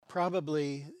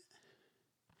probably,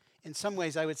 in some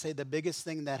ways, I would say the biggest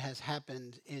thing that has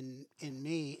happened in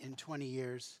me in 20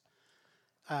 years,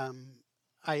 um,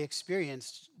 I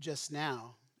experienced just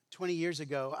now. 20 years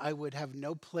ago, I would have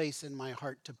no place in my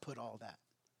heart to put all that.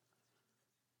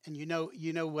 And you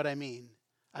know what I mean.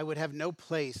 I would have no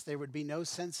place. There would be no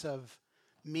sense of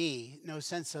me, no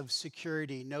sense of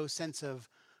security, no sense of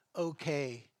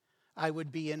okay. I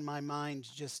would be in my mind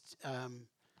just,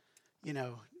 you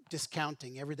know,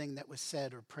 discounting everything that was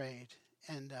said or prayed.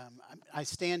 And I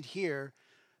stand here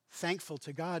thankful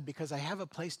to God because I have a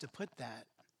place to put that.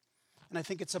 And I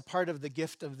think it's a part of the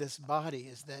gift of this body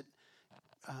is that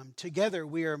together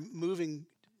we are moving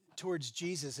towards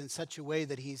Jesus in such a way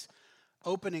that he's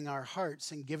opening our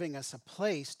hearts and giving us a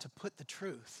place to put the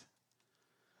truth.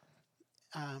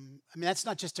 I mean, that's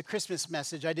not just a Christmas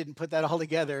message. I didn't put that all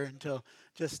together until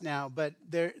just now. But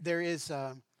there is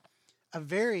a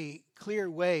very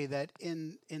clear way that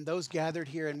in those gathered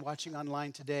here and watching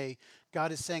online today,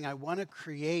 God is saying, I want to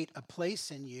create a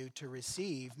place in you to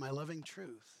receive my loving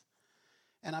truth.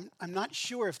 And I'm not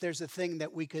sure if there's a thing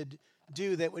that we could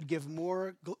do that would give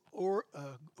more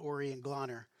Ori and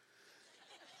Gloner,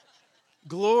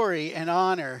 glory and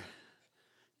honor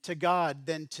to God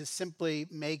than to simply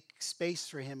make space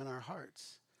for him in our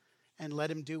hearts and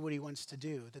let him do what he wants to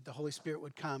do, that the Holy Spirit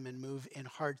would come and move in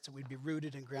hearts, that we'd be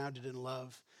rooted and grounded in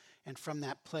love. And from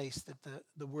that place that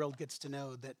the world gets to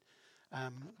know that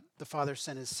the Father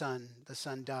sent his Son, the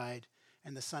Son died,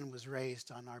 and the Son was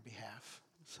raised on our behalf.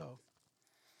 So,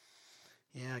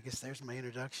 yeah, I guess there's my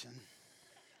introduction.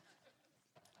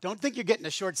 Don't think you're getting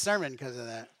a short sermon because of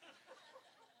that.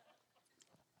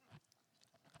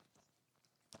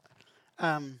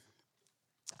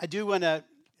 I do want to,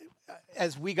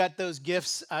 as we got those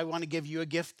gifts, I want to give you a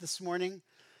gift this morning.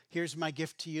 Here's my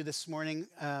gift to you this morning.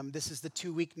 This is the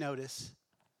 2-week notice.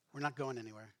 We're not going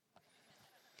anywhere.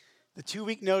 The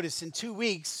 2-week notice. In 2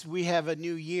 weeks, we have a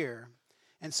new year.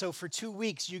 And so for 2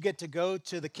 weeks, you get to go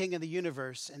to the King of the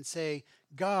universe and say,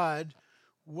 God,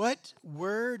 what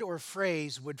word or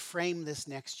phrase would frame this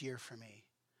next year for me?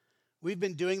 We've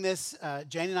been doing this,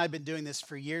 Jane and I have been doing this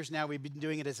for years now. We've been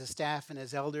doing it as a staff and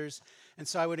as elders. And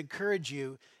so I would encourage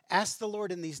you, ask the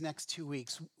Lord in these next 2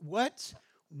 weeks, what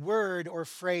word or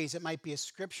phrase, it might be a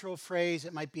scriptural phrase,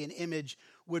 it might be an image,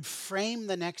 would frame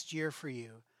the next year for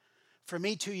you. For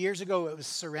me, 2 years ago, it was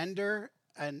surrender,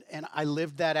 and I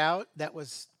lived that out. That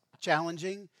was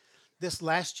challenging. This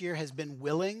last year has been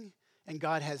willing, and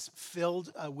God has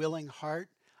filled a willing heart.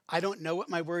 I don't know what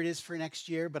my word is for next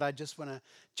year, but I just want to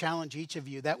challenge each of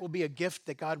you. That will be a gift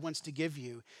that God wants to give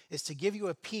you, is to give you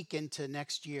a peek into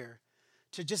next year,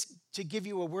 to give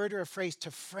you a word or a phrase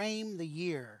to frame the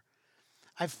year.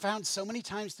 I've found so many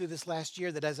times through this last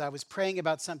year that as I was praying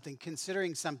about something,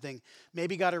 considering something,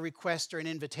 maybe got a request or an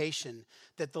invitation,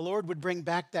 that the Lord would bring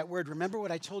back that word. Remember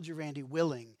what I told you, Randy,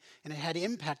 willing. And it had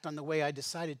impact on the way I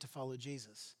decided to follow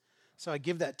Jesus. So I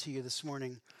give that to you this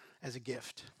morning as a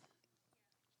gift.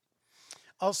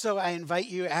 Also, I invite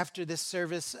you after this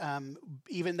service,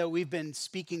 even though we've been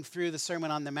speaking through the Sermon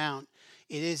on the Mount,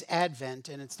 it is Advent,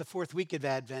 and it's the 4th week of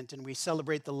Advent, and we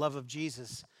celebrate the love of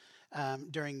Jesus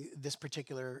during this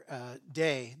particular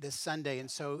day, this Sunday.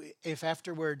 And so if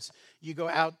afterwards you go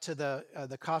out to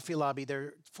the coffee lobby, there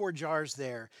are 4 jars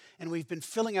there, and we've been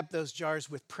filling up those jars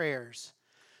with prayers.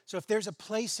 So if there's a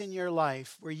place in your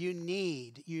life where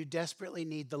you desperately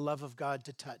need the love of God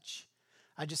to touch,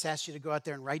 I just ask you to go out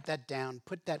there and write that down,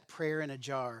 put that prayer in a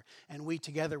jar, and we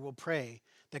together will pray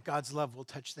that God's love will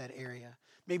touch that area.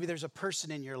 Maybe there's a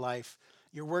person in your life,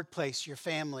 your workplace, your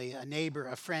family, a neighbor,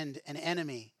 a friend, an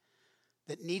enemy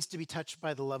that needs to be touched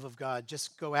by the love of God.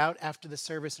 Just go out after the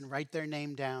service and write their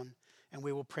name down, and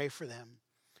we will pray for them.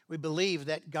 We believe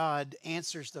that God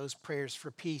answers those prayers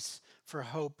for peace, for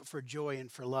hope, for joy,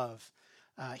 and for love.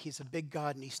 He's a big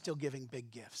God, and he's still giving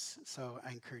big gifts. So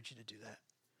I encourage you to do that.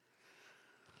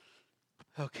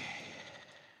 Okay,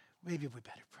 maybe we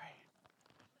better pray.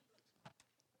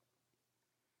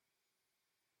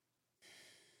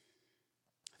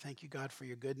 Thank you, God, for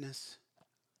your goodness,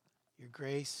 your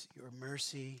grace, your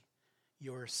mercy,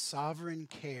 your sovereign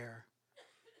care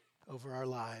over our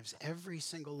lives. Every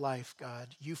single life,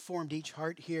 God, you formed each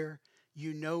heart here.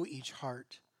 You know each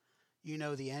heart. You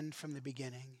know the end from the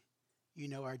beginning. You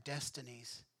know our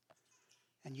destinies.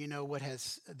 And you know what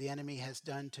the enemy has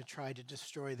done to try to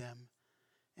destroy them.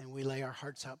 And we lay our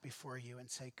hearts out before you and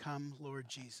say, come, Lord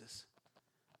Jesus,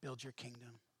 build your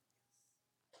kingdom.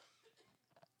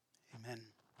 Amen.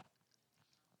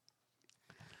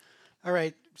 All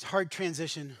right, it's a hard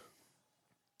transition.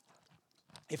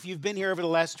 If you've been here over the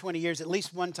last 20 years, at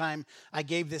least one time I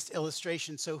gave this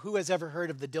illustration. So who has ever heard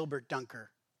of the Dilbert Dunker?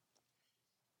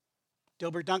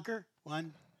 Dilbert Dunker?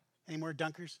 One. Any more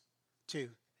Dunkers? Two.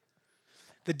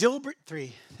 The Dilbert,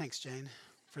 three. Thanks, Jane,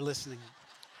 for listening.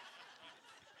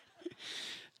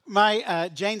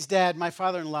 Jane's dad, my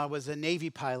father-in-law, was a Navy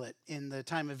pilot in the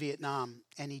time of Vietnam,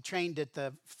 and he trained at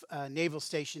the naval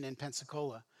station in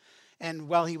Pensacola. And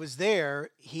while he was there,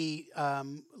 he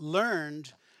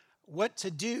learned what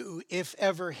to do if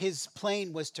ever his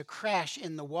plane was to crash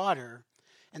in the water.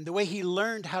 And the way he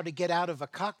learned how to get out of a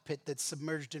cockpit that's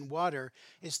submerged in water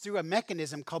is through a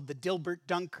mechanism called the Dilbert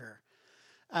Dunker.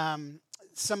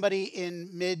 Somebody in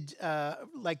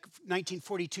like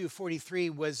 1942, 43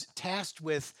 was tasked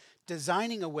with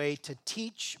designing a way to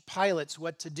teach pilots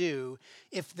what to do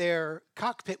if their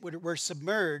cockpit were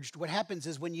submerged. What happens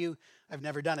is I've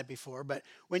never done it before, but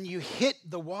when you hit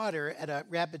the water at a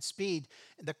rapid speed,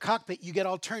 the cockpit, you get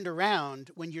all turned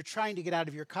around. When you're trying to get out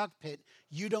of your cockpit,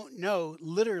 you don't know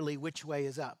literally which way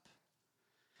is up.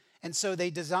 And so they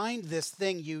designed this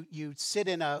thing. You sit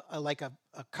in a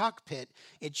cockpit.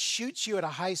 It shoots you at a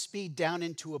high speed down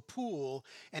into a pool,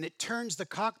 and it turns the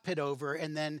cockpit over.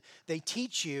 And then they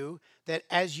teach you that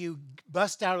as you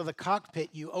bust out of the cockpit,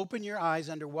 you open your eyes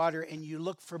underwater and you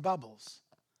look for bubbles.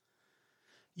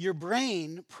 Your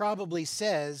brain probably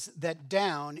says that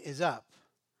down is up.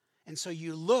 And so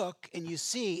you look and you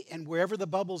see, and wherever the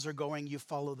bubbles are going, you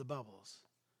follow the bubbles.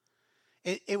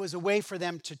 It was a way for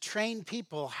them to train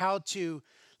people how to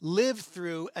live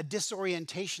through a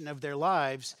disorientation of their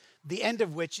lives, the end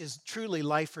of which is truly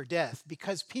life or death.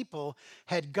 Because people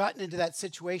had gotten into that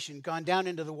situation, gone down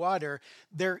into the water,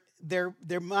 their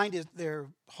mind their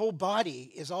whole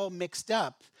body is all mixed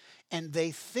up, and they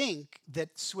think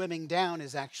that swimming down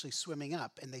is actually swimming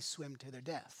up, and they swim to their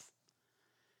death.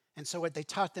 And so what they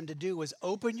taught them to do was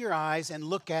open your eyes and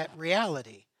look at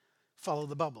reality, follow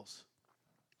the bubbles.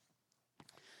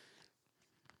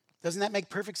 Doesn't that make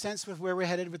perfect sense with where we're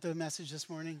headed with the message this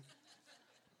morning?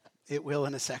 It will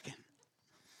in a second.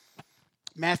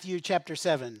 Matthew chapter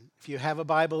 7. If you have a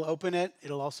Bible, open it.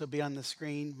 It'll also be on the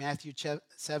screen. Matthew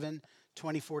 7,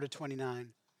 24 to 29.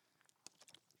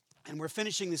 And we're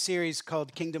finishing the series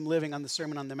called Kingdom Living on the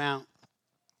Sermon on the Mount.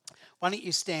 Why don't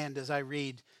you stand as I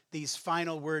read these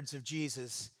final words of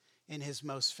Jesus in his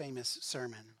most famous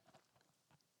sermon.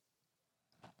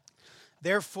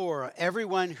 Therefore,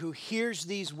 everyone who hears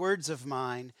these words of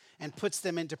mine and puts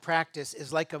them into practice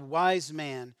is like a wise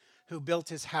man who built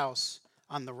his house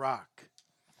on the rock.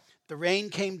 The rain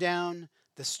came down,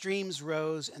 the streams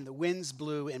rose, and the winds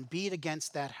blew and beat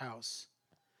against that house.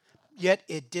 Yet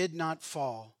it did not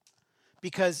fall,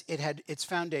 because it had its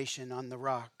foundation on the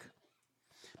rock.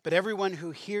 But everyone who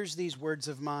hears these words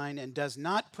of mine and does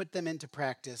not put them into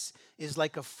practice is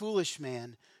like a foolish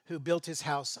man who built his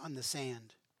house on the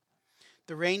sand.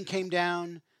 The rain came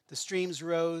down, the streams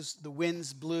rose, the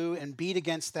winds blew and beat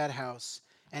against that house,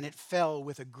 and it fell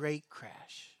with a great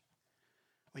crash.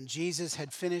 When Jesus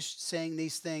had finished saying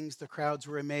these things, the crowds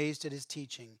were amazed at his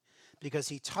teaching, because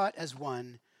he taught as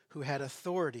one who had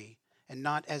authority and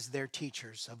not as their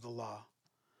teachers of the law.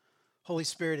 Holy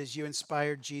Spirit, as you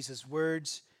inspired Jesus'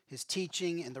 words, his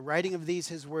teaching, and the writing of these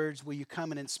his words, will you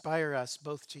come and inspire us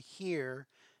both to hear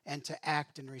and to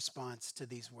act in response to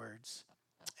these words?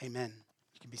 Amen.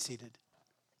 You can be seated.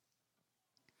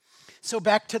 So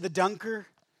back to the dunker,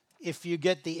 if you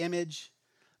get the image,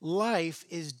 life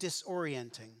is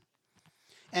disorienting.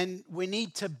 And we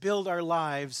need to build our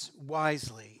lives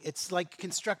wisely. It's like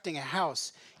constructing a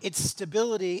house. Its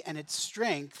stability and its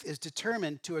strength is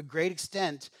determined to a great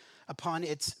extent upon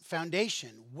its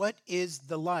foundation. What is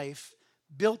the life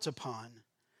built upon?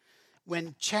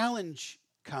 When challenge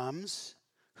comes,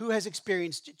 who has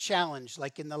experienced challenge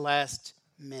like in the last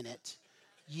minute,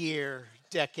 year,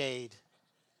 decade?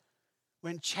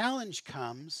 When challenge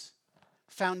comes,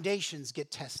 foundations get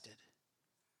tested.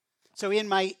 So in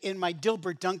my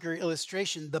Dilbert Dunker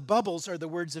illustration, the bubbles are the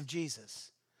words of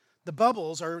Jesus. The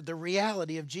bubbles are the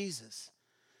reality of Jesus.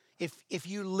 If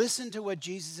you listen to what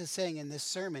Jesus is saying in this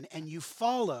sermon and you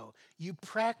follow, you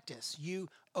practice, you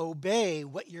obey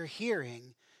what you're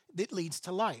hearing, it leads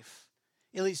to life.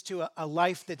 It leads to a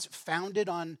life that's founded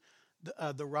on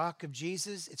the rock of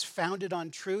Jesus. It's founded on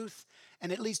truth,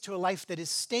 and it leads to a life that is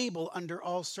stable under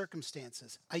all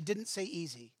circumstances. I didn't say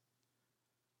easy.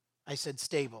 I said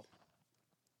stable.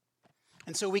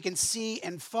 And so we can see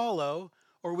and follow,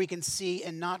 or we can see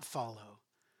and not follow.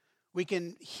 We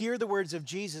can hear the words of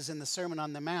Jesus in the Sermon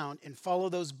on the Mount and follow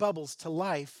those bubbles to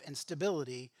life and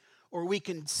stability, or we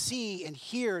can see and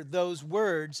hear those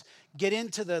words, get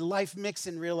into the life mix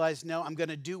and realize, no, I'm going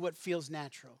to do what feels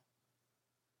natural.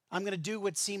 I'm going to do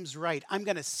what seems right. I'm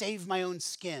going to save my own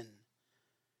skin.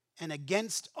 And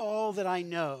against all that I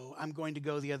know, I'm going to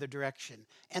go the other direction.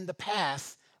 And the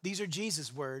path, these are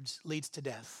Jesus' words, leads to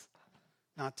death,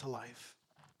 not to life.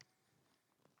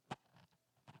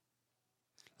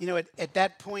 You know, at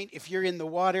that point, if you're in the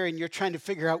water and you're trying to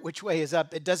figure out which way is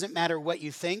up, it doesn't matter what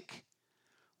you think,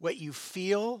 what you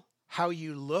feel, how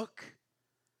you look.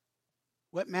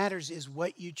 What matters is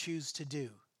what you choose to do.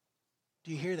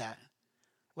 Do you hear that?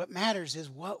 What matters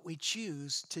is what we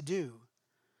choose to do.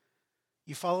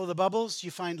 You follow the bubbles,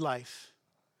 you find life.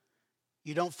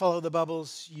 You don't follow the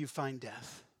bubbles, you find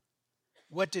death.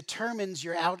 What determines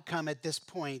your outcome at this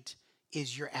point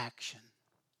is your action.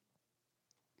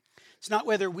 It's not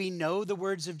whether we know the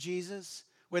words of Jesus,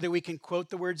 whether we can quote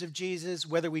the words of Jesus,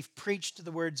 whether we've preached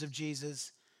the words of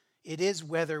Jesus. It is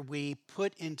whether we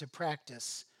put into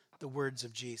practice the words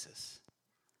of Jesus.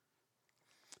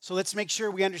 So let's make sure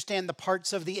we understand the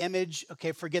parts of the image.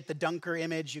 Okay, forget the dunker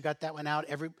image. You got that one out.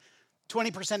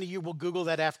 20% of you will Google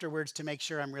that afterwards to make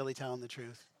sure I'm really telling the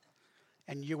truth.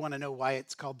 And you want to know why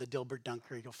it's called the Dilbert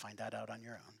Dunker, you'll find that out on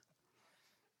your own.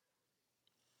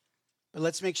 But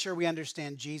let's make sure we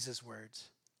understand Jesus' words.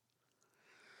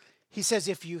 He says,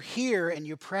 if you hear and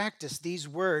you practice these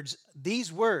words,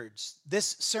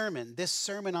 this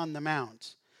Sermon on the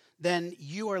Mount, then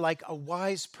you are like a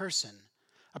wise person,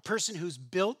 a person who's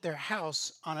built their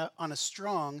house on a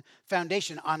strong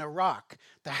foundation, on a rock.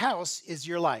 The house is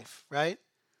your life, right?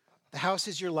 The house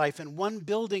is your life, and one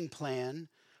building plan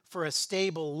for a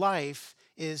stable life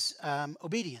is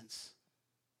obedience,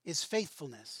 is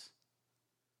faithfulness.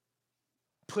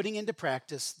 Putting into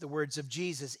practice the words of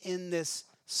Jesus in this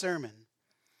sermon.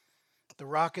 The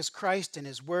rock is Christ and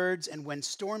his words, and when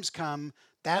storms come,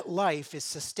 that life is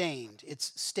sustained,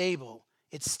 it's stable,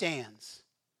 it stands.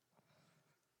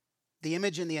 The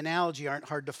image and the analogy aren't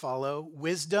hard to follow.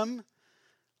 Wisdom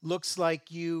looks like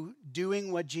you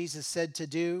doing what Jesus said to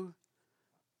do.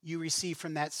 You receive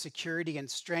from that security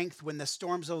and strength. When the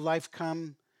storms of life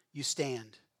come, you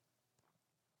stand.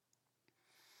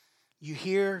 You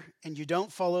hear and you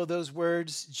don't follow those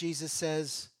words, Jesus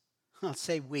says, I'll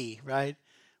say we, right?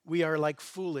 We are like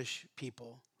foolish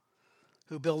people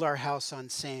who build our house on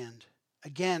sand.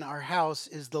 Again, our house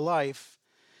is the life,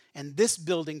 and this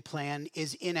building plan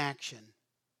is inaction,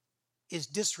 is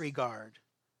disregard,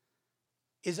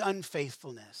 is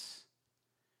unfaithfulness,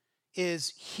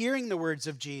 is hearing the words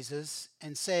of Jesus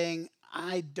and saying,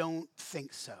 I don't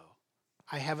think so.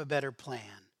 I have a better plan.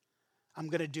 I'm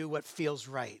going to do what feels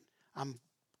right. I'm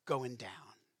going down.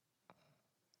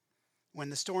 When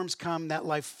the storms come, that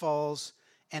life falls.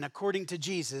 And according to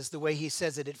Jesus, the way he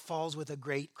says it, it falls with a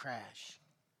great crash.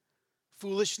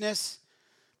 Foolishness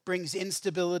brings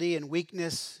instability and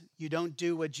weakness. You don't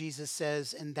do what Jesus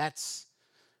says, and that's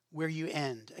where you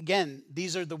end. Again,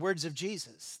 these are the words of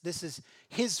Jesus. This is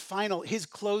his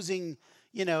closing,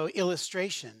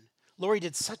 illustration. Lori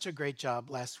did such a great job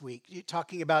last week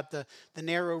talking about the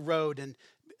narrow road and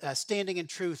standing in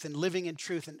truth and living in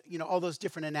truth and, all those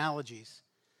different analogies.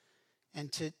 And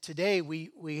today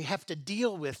we have to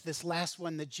deal with this last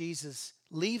one that Jesus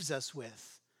leaves us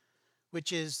with,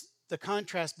 which is the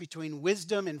contrast between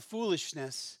wisdom and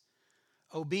foolishness,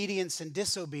 obedience and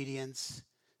disobedience,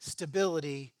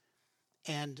 stability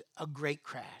and a great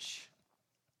crash.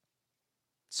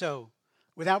 So,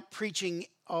 without preaching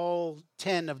all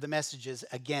 10 of the messages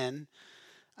again,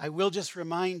 I will just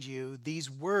remind you these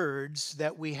words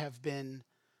that we have been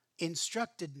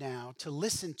instructed now to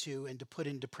listen to and to put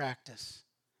into practice.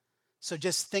 So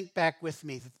just think back with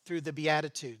me through the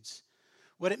Beatitudes,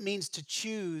 what it means to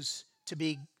choose to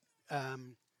be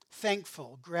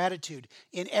thankful, gratitude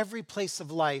in every place of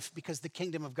life because the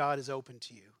kingdom of God is open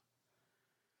to you.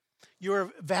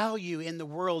 Your value in the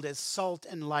world as salt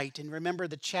and light, and remember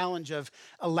the challenge of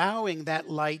allowing that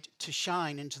light to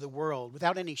shine into the world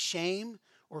without any shame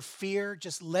or fear,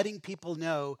 just letting people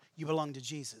know you belong to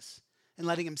Jesus and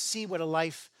letting them see what a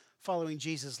life following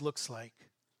Jesus looks like.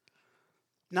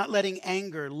 Not letting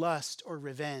anger, lust, or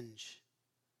revenge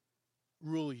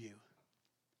rule you.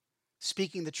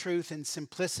 Speaking the truth in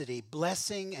simplicity,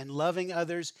 blessing and loving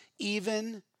others,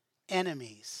 even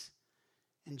enemies.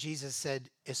 And Jesus said,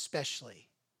 especially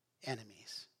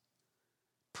enemies.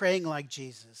 Praying like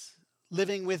Jesus,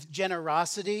 living with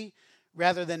generosity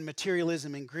rather than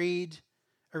materialism and greed,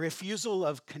 a refusal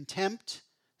of contempt,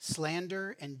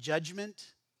 slander, and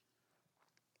judgment.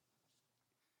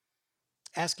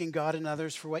 Asking God and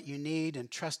others for what you need and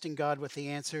trusting God with the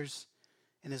answers.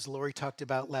 And as Lori talked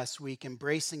about last week,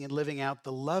 embracing and living out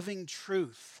the loving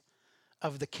truth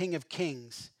of the King of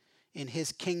Kings in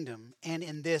his kingdom and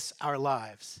in this, our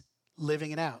lives.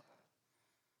 Living it out.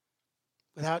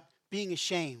 without being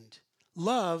ashamed.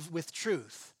 Love with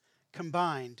truth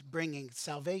combined, bringing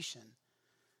salvation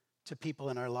to people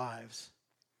in our lives.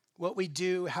 What we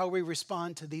do, how we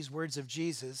respond to these words of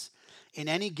Jesus in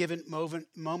any given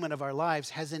moment of our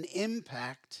lives has an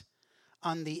impact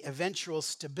on the eventual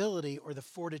stability or the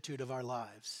fortitude of our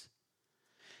lives.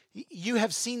 You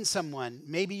have seen someone,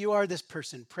 maybe you are this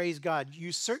person, praise God.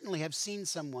 You certainly have seen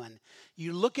someone.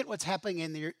 You look at what's happening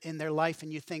in their life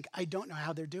and you think, I don't know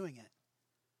how they're doing it.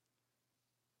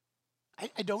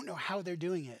 I don't know how they're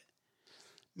doing it.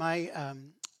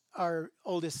 Our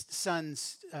oldest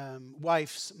son's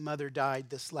wife's mother died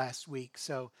this last week.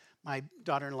 So my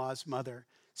daughter-in-law's mother,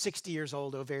 60 years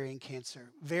old, ovarian cancer,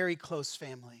 very close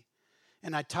family.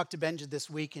 And I talked to Benja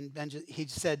this week, and Benja, he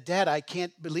said, Dad, I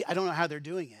don't know how they're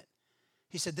doing it.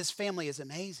 He said, this family is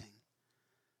amazing.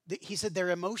 He said their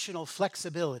emotional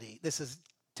flexibility, this is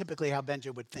typically how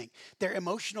Benja would think, their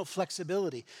emotional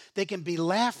flexibility, they can be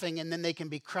laughing and then they can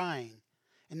be crying.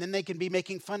 And then they can be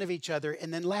making fun of each other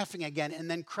and then laughing again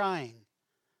and then crying.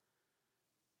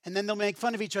 And then they'll make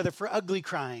fun of each other for ugly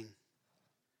crying.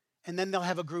 And then they'll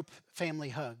have a group family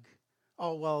hug.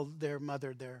 Oh, well, their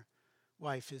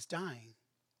wife is dying,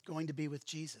 going to be with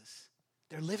Jesus.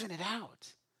 They're living it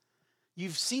out.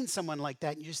 You've seen someone like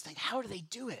that and you just think, how do they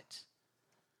do it?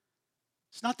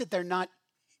 It's not that they're not,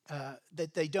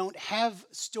 that they don't have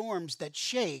storms that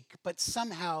shake, but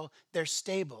somehow they're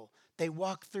stable. They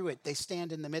walk through it. They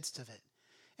stand in the midst of it.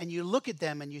 And you look at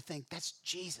them and you think, that's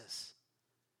Jesus.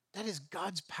 That is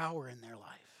God's power in their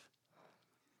life.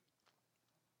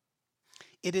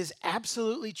 It is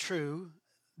absolutely true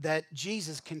that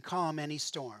Jesus can calm any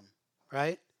storm,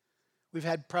 right? We've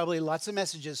had probably lots of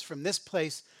messages from this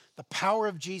place, the power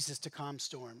of Jesus to calm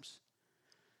storms.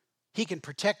 He can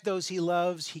protect those he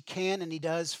loves. He can and he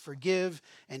does forgive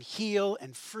and heal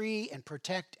and free and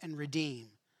protect and redeem.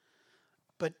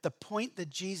 But the point that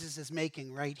Jesus is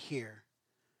making right here,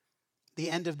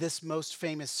 the end of this most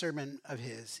famous sermon of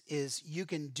his, is you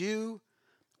can do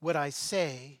what I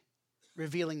say,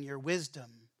 revealing your wisdom,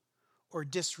 or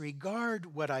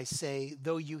disregard what I say,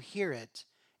 though you hear it,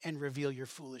 and reveal your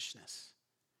foolishness.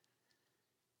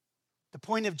 The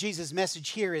point of Jesus' message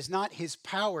here is not his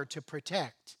power to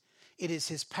protect. It is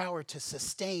his power to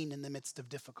sustain in the midst of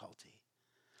difficulty.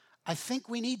 I think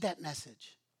we need that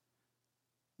message.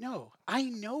 No, I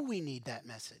know we need that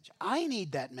message. I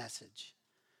need that message.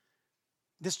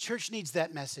 This church needs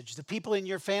that message. The people in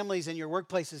your families and your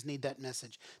workplaces need that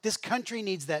message. This country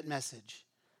needs that message.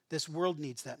 This world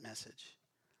needs that message.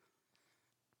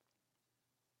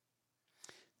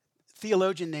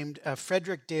 Theologian named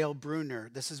Frederick Dale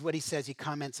Bruner, this is what he says. He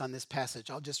comments on this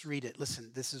passage. I'll just read it. Listen,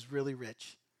 this is really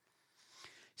rich.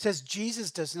 He says,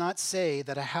 Jesus does not say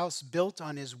that a house built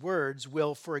on his words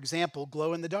will, for example,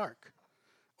 glow in the dark,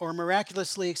 or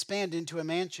miraculously expand into a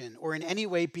mansion, or in any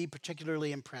way be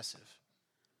particularly impressive.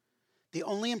 The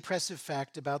only impressive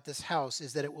fact about this house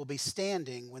is that it will be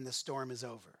standing when the storm is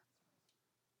over.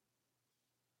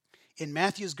 In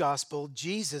Matthew's gospel,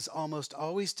 Jesus almost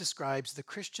always describes the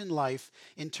Christian life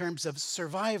in terms of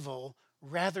survival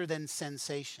rather than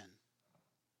sensation.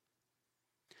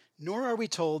 Nor are we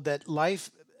told that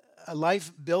a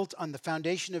life built on the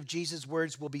foundation of Jesus'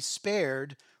 words will be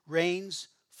spared rains,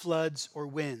 floods, or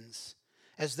winds,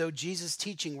 as though Jesus'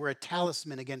 teaching were a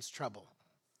talisman against trouble.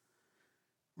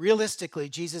 Realistically,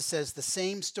 Jesus says the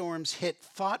same storms hit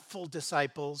thoughtful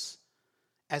disciples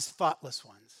as thoughtless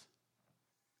ones.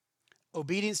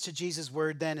 Obedience to Jesus'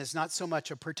 word, then, is not so much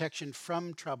a protection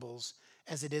from troubles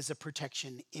as it is a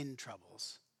protection in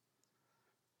troubles.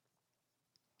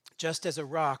 Just as a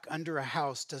rock under a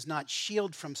house does not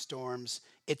shield from storms,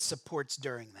 it supports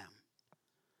during them.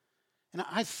 And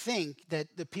I think that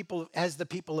as the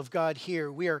people of God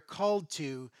here, we are called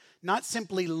to not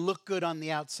simply look good on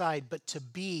the outside, but to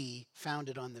be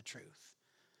founded on the truth.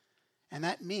 And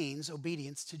that means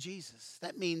obedience to Jesus.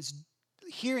 That means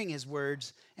hearing his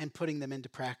words and putting them into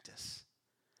practice.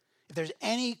 If there's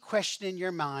any question in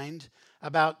your mind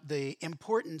about the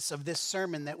importance of this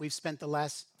sermon that we've spent the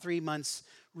last 3 months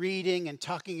reading and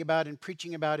talking about and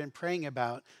preaching about and praying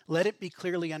about, let it be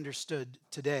clearly understood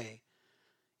today.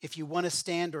 If you want to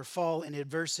stand or fall in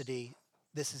adversity,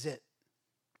 this is it.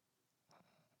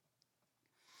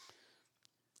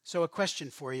 So a question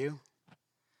for you.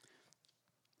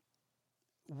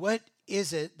 What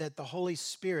is it that the Holy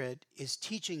Spirit is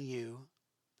teaching you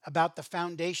about the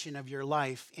foundation of your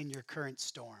life in your current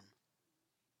storm?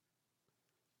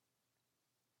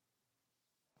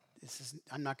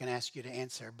 I'm not going to ask you to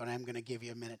answer, but I'm going to give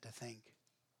you a minute to think.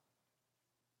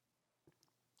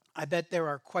 I bet there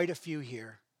are quite a few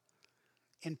here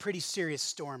in pretty serious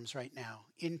storms right now,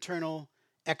 internal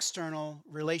external,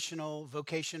 relational,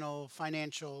 vocational,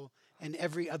 financial, and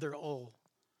every other O.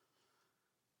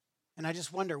 And I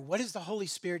just wonder, what is the Holy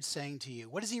Spirit saying to you?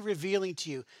 What is he revealing to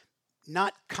you?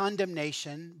 Not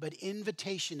condemnation, but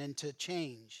invitation into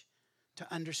change, to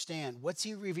understand. What's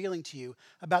he revealing to you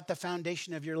about the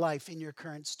foundation of your life in your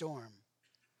current storm?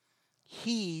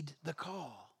 Heed the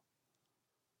call.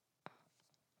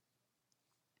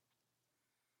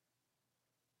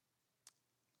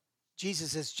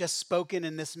 Jesus has just spoken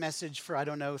in this message for,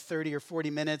 30 or 40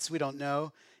 minutes, we don't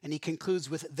know. And he concludes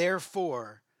with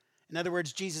therefore. In other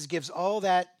words, Jesus gives all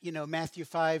that, Matthew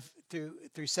 5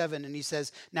 through 7, and he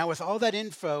says, now with all that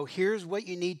info, here's what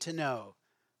you need to know.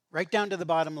 Right down to the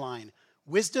bottom line.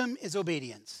 Wisdom is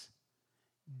obedience.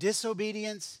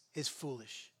 Disobedience is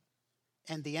foolish.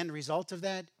 And the end result of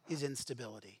that is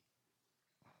instability.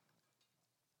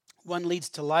 One leads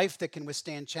to life that can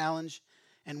withstand challenge,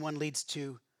 and one leads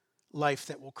to life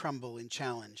that will crumble in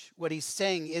challenge. What he's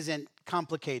saying isn't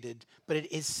complicated, but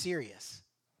it is serious.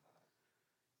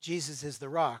 Jesus is the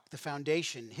rock, the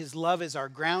foundation. His love is our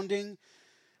grounding,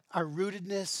 our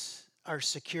rootedness, our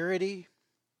security.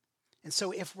 And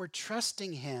so if we're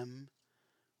trusting him,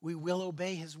 we will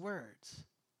obey his words.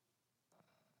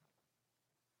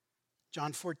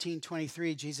 John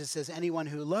 14:23, Jesus says, anyone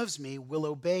who loves me will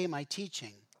obey my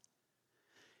teaching.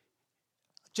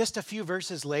 Just a few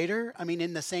verses later,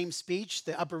 in the same speech,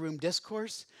 the upper room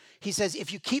discourse, he says,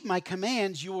 if you keep my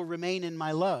commands, you will remain in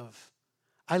my love.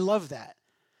 I love that.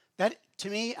 That, to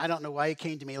me, I don't know why it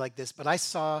came to me like this, but I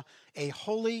saw a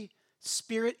Holy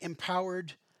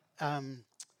Spirit-empowered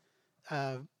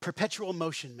perpetual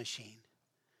motion machine.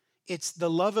 It's the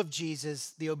love of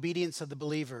Jesus, the obedience of the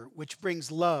believer, which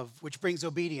brings love, which brings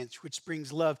obedience, which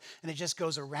brings love, and it just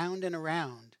goes around and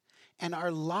around. And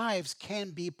our lives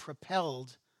can be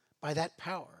propelled by that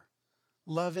power.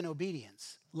 Love and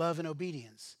obedience, love and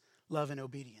obedience, love and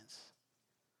obedience.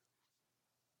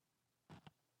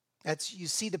 You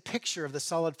see the picture of the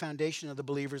solid foundation of the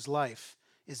believer's life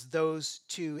is those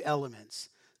two elements.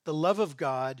 The love of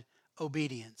God,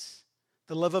 obedience.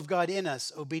 The love of God in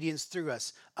us, obedience through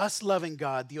us. Us loving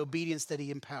God, the obedience that he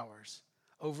empowers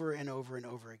over and over and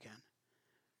over again.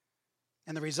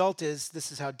 And the result is,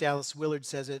 this is how Dallas Willard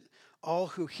says it, all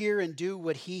who hear and do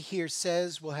what he here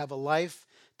says will have a life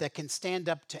that can stand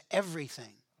up to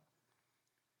everything.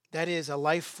 That is a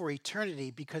life for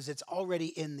eternity because it's already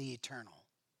in the eternal.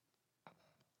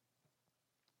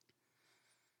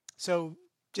 So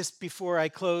just before I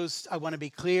close, I want to be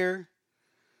clear.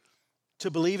 To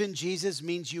believe in Jesus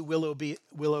means you will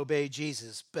obey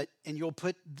Jesus, and you'll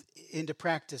put into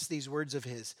practice these words of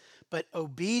his. But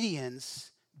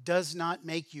obedience does not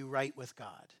make you right with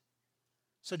God.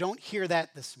 So don't hear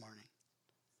that this morning.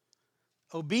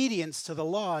 Obedience to the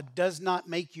law does not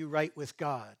make you right with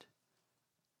God.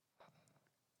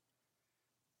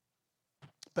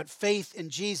 But faith in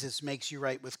Jesus makes you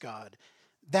right with God.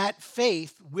 That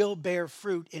faith will bear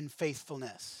fruit in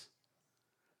faithfulness.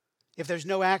 If there's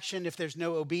no action, if there's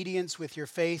no obedience with your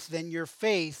faith, then your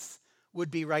faith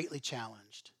would be rightly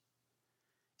challenged.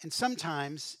 And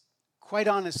sometimes, quite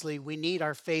honestly, we need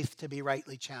our faith to be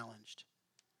rightly challenged.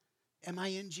 Am I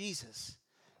in Jesus?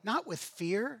 Not with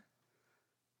fear,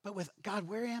 but with, God,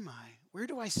 where am I? Where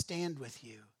do I stand with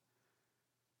you?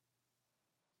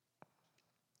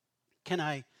 Can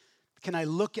I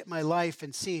look at my life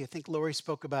and see? I think Lori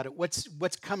spoke about it. What's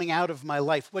coming out of my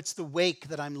life? What's the wake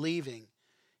that I'm leaving?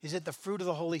 Is it the fruit of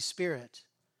the Holy Spirit?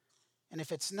 And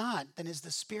if it's not, then is the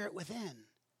Spirit within?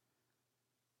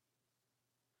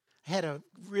 I had a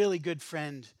really good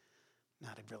friend,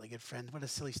 not a really good friend, what a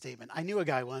silly statement. I knew a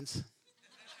guy once.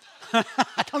 I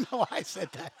don't know why I said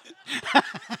that.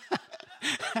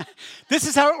 This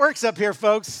is how it works up here,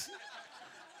 folks.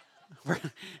 We're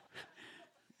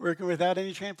working without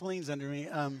any trampolines under me.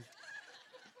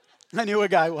 I knew a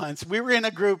guy once. We were in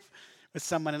a group with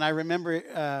someone, and I remember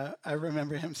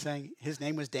him saying, his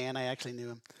name was Dan, I actually knew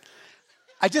him.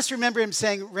 I just remember him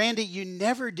saying, Randy, you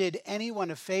never did anyone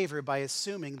a favor by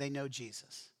assuming they know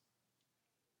Jesus.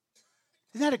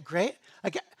 Isn't that a great,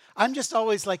 I'm just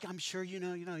always like, I'm sure you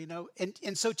know.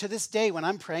 And so to this day, when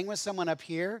I'm praying with someone up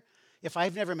here, if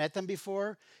I've never met them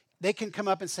before, they can come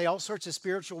up and say all sorts of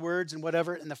spiritual words and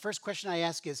whatever. And the first question I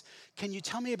ask is, can you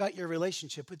tell me about your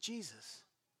relationship with Jesus?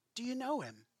 Do you know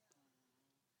him?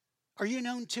 Are you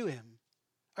known to him?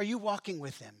 Are you walking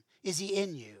with him? Is he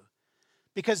in you?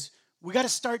 Because we got to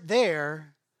start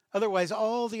there. Otherwise,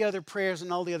 all the other prayers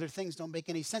and all the other things don't make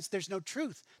any sense. There's no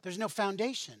truth. There's no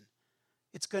foundation.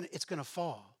 It's going to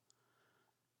fall.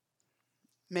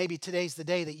 Maybe today's the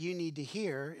day that you need to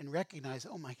hear and recognize,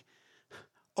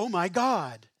 oh my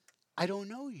God, I don't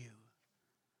know you.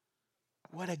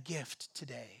 What a gift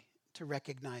today to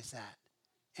recognize that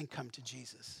and come to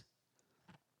Jesus.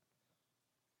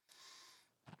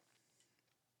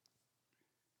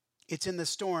 It's in the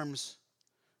storms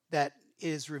that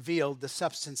is revealed the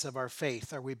substance of our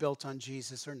faith. Are we built on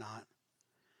Jesus or not?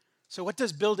 So what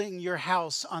does building your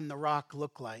house on the rock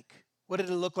look like? What did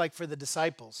it look like for the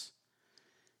disciples?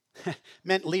 It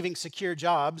meant leaving secure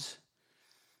jobs.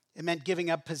 It meant giving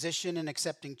up position and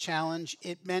accepting challenge.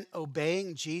 It meant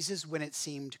obeying Jesus when it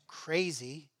seemed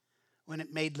crazy, when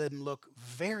it made them look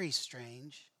very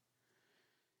strange.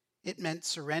 It meant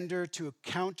surrender to a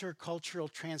countercultural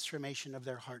transformation of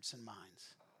their hearts and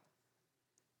minds.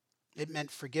 It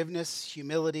meant forgiveness,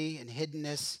 humility, and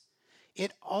hiddenness.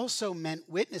 It also meant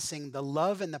witnessing the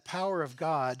love and the power of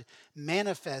God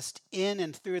manifest in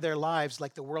and through their lives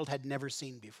like the world had never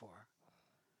seen before.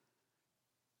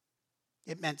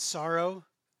 It meant sorrow,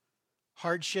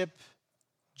 hardship,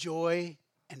 joy,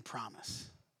 and promise.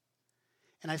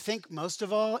 And I think most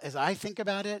of all, as I think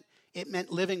about it, it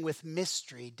meant living with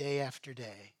mystery day after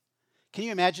day. Can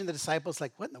you imagine the disciples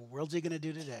like, what in the world is he going to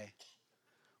do today?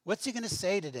 What's he going to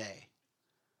say today?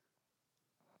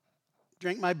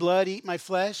 Drink my blood, eat my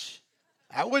flesh?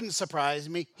 That wouldn't surprise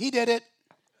me. He did it.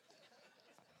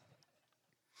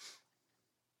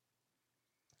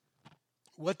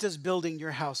 What does building your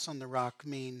house on the rock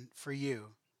mean for you?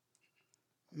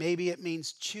 Maybe it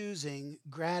means choosing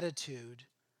gratitude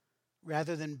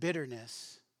rather than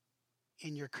bitterness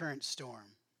in your current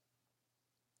storm.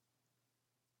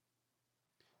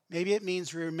 Maybe it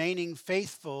means remaining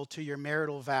faithful to your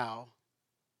marital vow,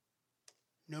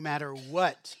 no matter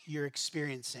what you're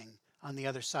experiencing on the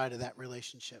other side of that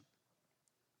relationship.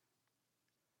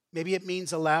 Maybe it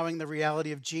means allowing the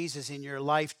reality of Jesus in your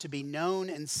life to be known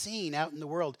and seen out in the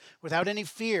world without any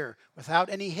fear, without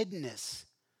any hiddenness,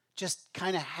 just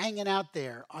kind of hanging out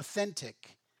there,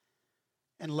 authentic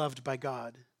and loved by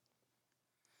God.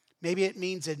 Maybe it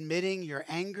means admitting your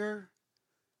anger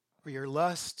or your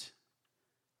lust,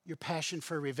 your passion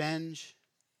for revenge,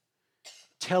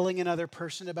 telling another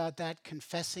person about that,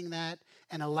 confessing that,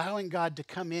 and allowing God to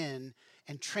come in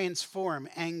and transform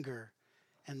anger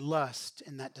and lust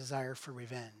and that desire for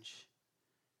revenge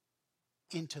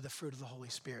into the fruit of the Holy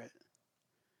Spirit.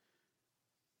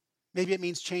 Maybe it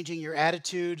means changing your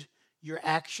attitude, your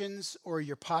actions, or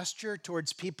your posture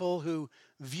towards people who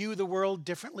view the world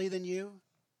differently than you.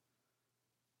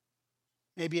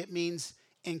 Maybe it means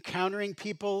encountering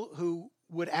people who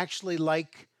would actually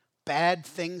like bad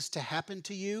things to happen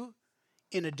to you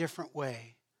in a different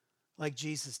way, like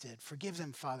Jesus did. Forgive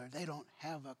them, Father. They don't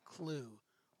have a clue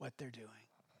what they're doing.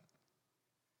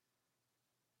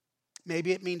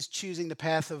 Maybe it means choosing the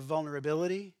path of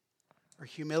vulnerability or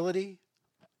humility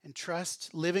and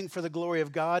trust, living for the glory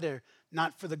of God or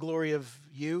not for the glory of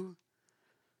you,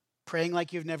 praying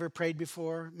like you've never prayed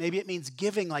before. Maybe it means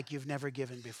giving like you've never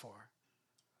given before.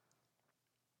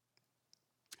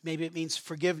 Maybe it means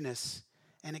forgiveness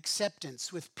and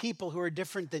acceptance with people who are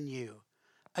different than you.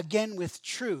 Again, with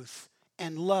truth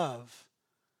and love,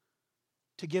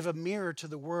 to give a mirror to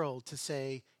the world to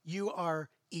say, you are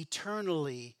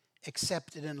eternally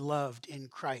accepted and loved in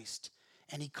Christ,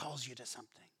 and he calls you to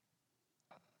something.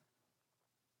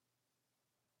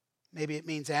 Maybe it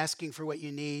means asking for what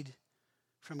you need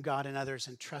from God and others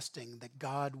and trusting that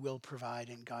God will provide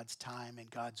in God's time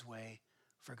and God's way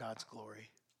for God's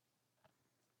glory.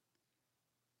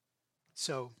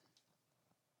 So,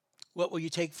 what will you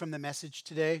take from the message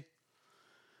today?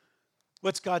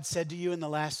 What's God said to you in the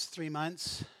last 3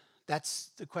 months? That's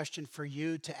the question for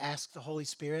you to ask the Holy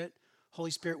Spirit.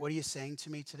 Holy Spirit, what are you saying to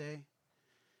me today?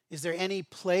 Is there any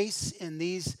place in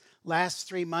these last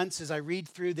 3 months as I read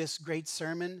through this great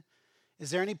sermon, is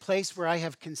there any place where I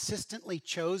have consistently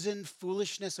chosen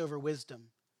foolishness over wisdom?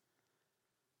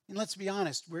 And let's be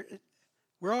honest,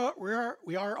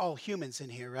 we are all humans in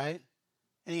here, right?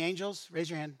 Any angels? Raise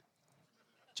your hand.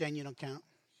 Jen, you don't count.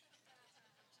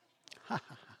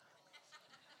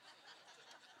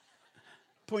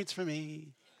 Points for me.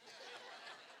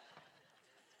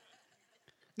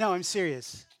 No, I'm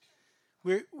serious.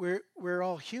 We're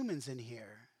all humans in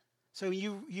here. So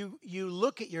you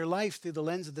look at your life through the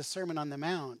lens of the Sermon on the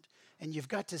Mount, and you've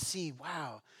got to see,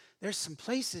 wow, there's some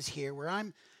places here where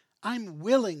I'm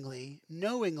willingly,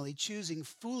 knowingly choosing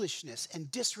foolishness and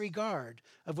disregard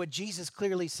of what Jesus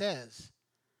clearly says.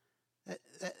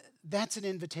 That's an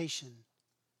invitation.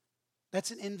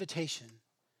 That's an invitation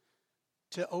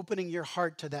to opening your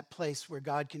heart to that place where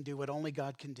God can do what only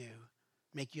God can do,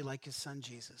 make you like his son,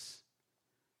 Jesus.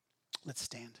 Let's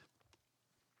stand.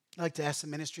 I'd like to ask the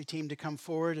ministry team to come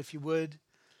forward, if you would.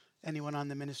 Anyone on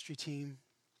the ministry team?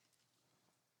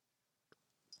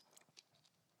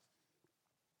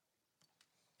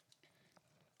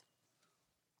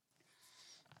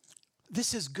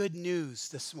 This is good news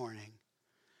this morning.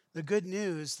 The good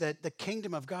news that the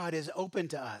kingdom of God is open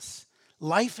to us.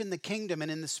 Life in the kingdom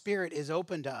and in the Spirit is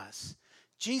open to us.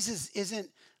 Jesus isn't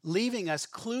leaving us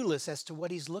clueless as to what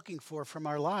he's looking for from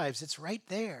our lives. It's right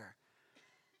there.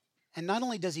 And not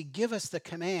only does he give us the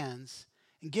commands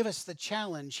and give us the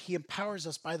challenge, he empowers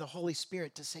us by the Holy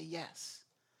Spirit to say yes.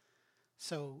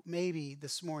 So maybe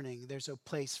this morning there's a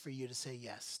place for you to say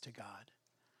yes to God.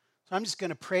 So I'm just going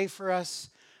to pray for us.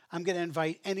 I'm going to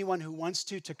invite anyone who wants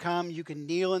to come. You can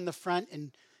kneel in the front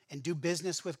and do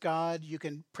business with God. You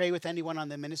can pray with anyone on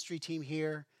the ministry team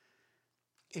here.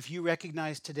 If you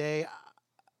recognize today,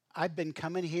 I've been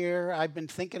coming here, I've been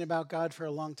thinking about God for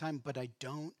a long time, but I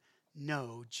don't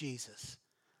know Jesus.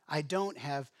 I don't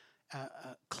have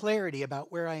clarity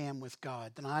about where I am with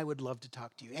God, then I would love to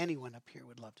talk to you. Anyone up here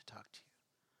would love to talk to you.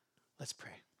 Let's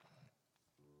pray.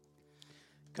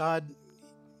 God,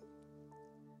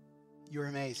 you're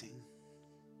amazing.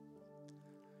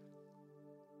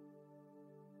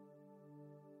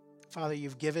 Father,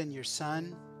 you've given your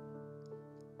Son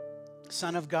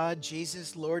of God,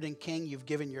 Jesus, Lord and King. You've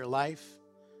given your life.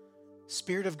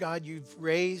 Spirit of God, you've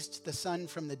raised the Son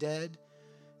from the dead,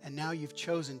 and now you've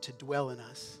chosen to dwell in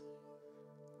us.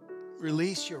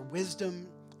 Release your wisdom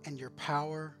and your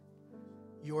power,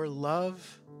 your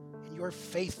love and your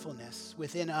faithfulness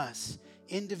within us,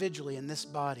 individually in this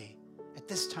body, at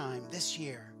this time, this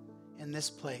year, in this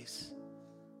place,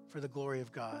 for the glory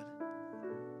of God.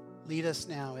 Lead us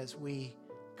now as we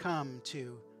come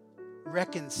to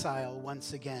reconcile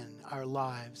once again our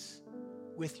lives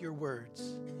with your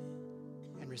words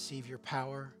and receive your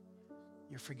power,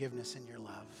 your forgiveness, and your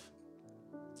love.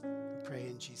 We pray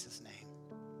in Jesus' name.